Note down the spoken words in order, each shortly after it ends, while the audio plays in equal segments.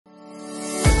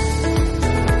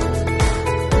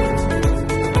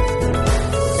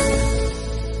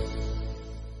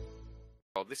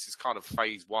kind of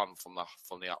phase one from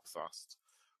the upthrust.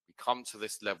 We come to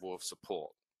this level of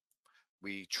support.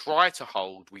 We try to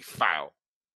hold, we fail.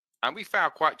 And we fail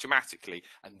quite dramatically.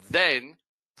 And then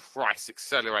price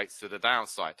accelerates to the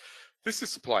downside. This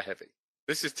is supply heavy.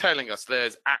 This is telling us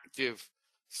there's active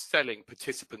selling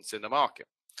participants in the market.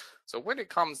 So when it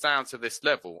comes down to this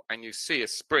level and you see a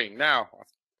spring, now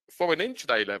from an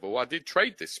intraday level, I did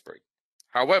trade this spring.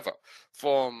 However,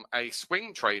 from a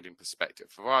swing trading perspective,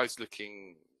 for those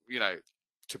looking, you know,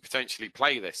 to potentially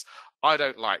play this, I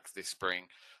don't like this spring.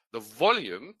 The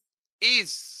volume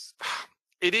is,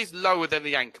 it is lower than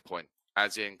the anchor point,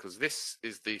 as in, because this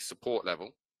is the support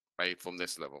level made from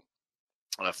this level,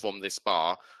 from this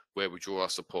bar where we draw our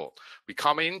support. We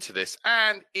come into this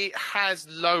and it has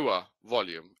lower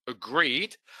volume,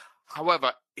 agreed.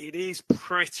 However, it is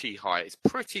pretty high. It's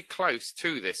pretty close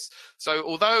to this. So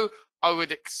although I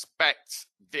would expect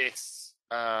this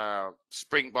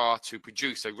spring bar to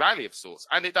produce a rally of sorts,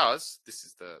 and it does. This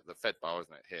is the Fed bar,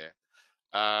 isn't it,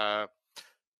 here?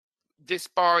 This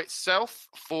bar itself,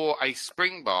 for a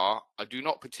spring bar, I do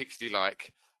not particularly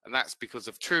like, and that's because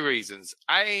of two reasons.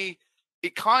 A,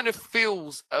 it kind of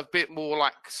feels a bit more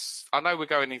like, I know we're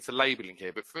going into labeling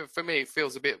here, but for me, it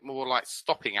feels a bit more like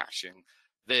stopping action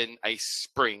than a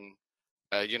spring,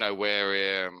 you know,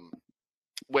 where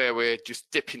we're just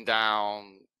dipping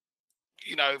down,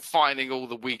 you know, finding all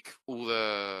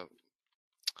the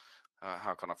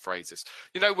how can I phrase this?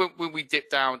 You know, when we dip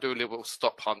down, do a little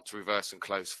stop hunt, reverse and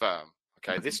close firm.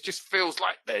 Okay, this just feels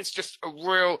like there's just a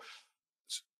real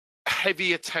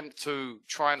heavy attempt to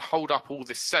try and hold up all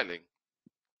this selling,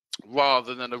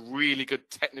 rather than a really good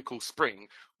technical spring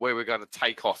where we're going to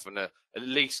take off and at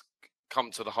least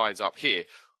come to the highs up here.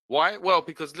 Why? Well,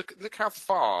 because look how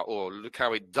far, or look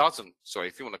how it doesn't. Sorry,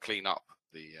 if you want to clean up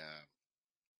the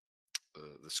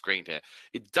screen here,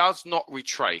 it does not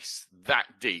retrace that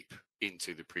deep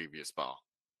into the previous bar.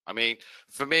 I mean,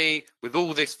 for me, with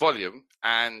all this volume,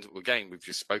 and again, we've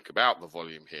just spoke about the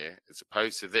volume here, as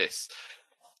opposed to this,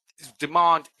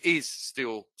 demand is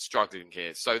still struggling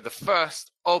here. So the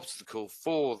first obstacle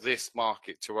for this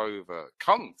market to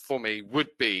overcome for me would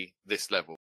be this level.